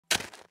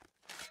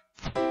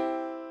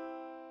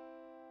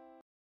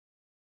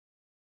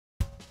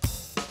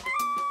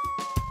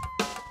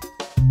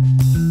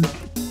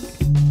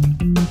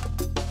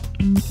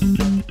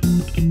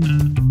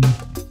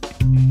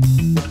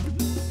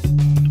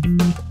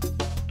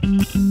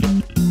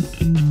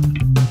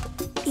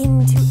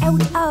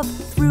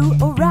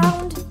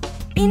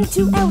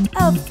into, out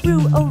of,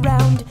 through,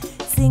 around.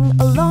 Sing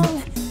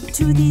along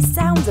to these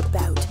sounds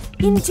about.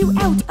 Into,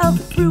 out of,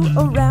 through,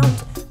 around.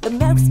 The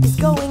mouse is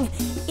going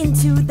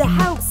into the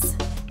house.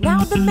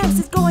 Now the mouse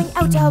is going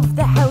out of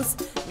the house.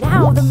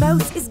 Now the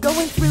mouse is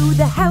going through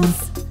the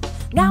house.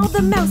 Now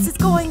the mouse is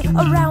going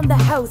around the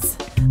house.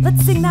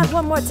 Let's sing that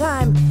one more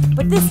time,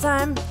 but this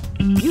time,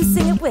 you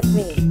sing it with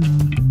me.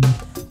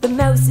 The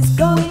mouse is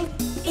going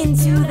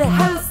into the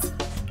house.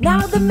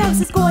 Now the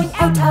mouse is going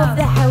out of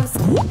the house.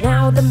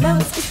 Now the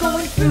mouse is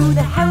going through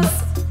the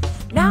house.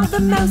 Now the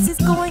mouse is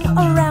going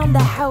around the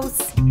house.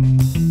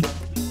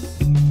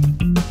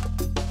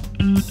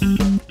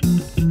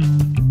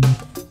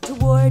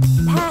 Toward,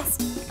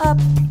 past, up,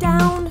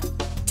 down.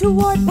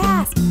 Toward,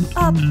 past,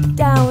 up,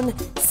 down.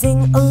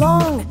 Sing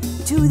along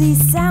to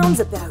these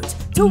sounds about.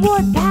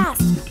 Toward,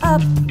 past,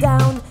 up,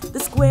 down. The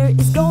square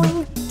is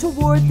going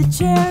toward the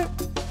chair.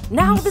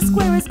 Now the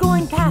square is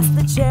going past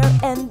the chair,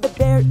 and the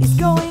bear is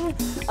going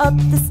up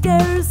the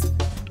stairs.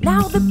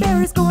 Now the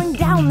bear is going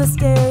down the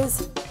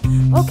stairs.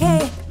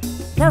 Okay,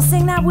 now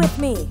sing that with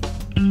me.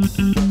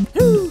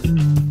 Woo!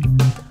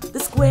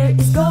 The square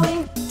is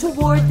going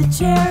toward the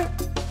chair.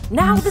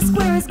 Now the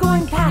square is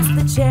going past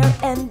the chair,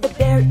 and the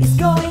bear is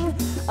going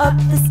up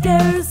the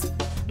stairs.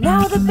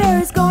 Now the bear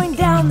is going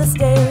down the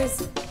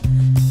stairs.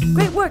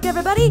 Great work,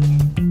 everybody!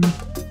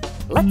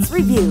 Let's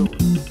review.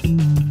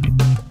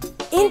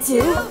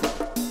 Into,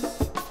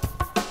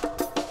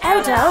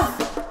 out of,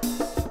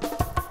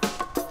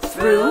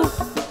 through,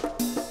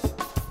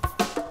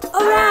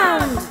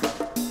 around,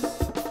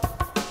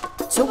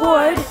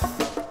 toward,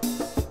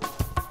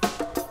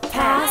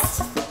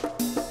 past,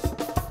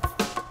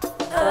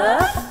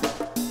 up,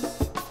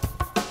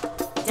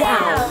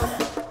 down.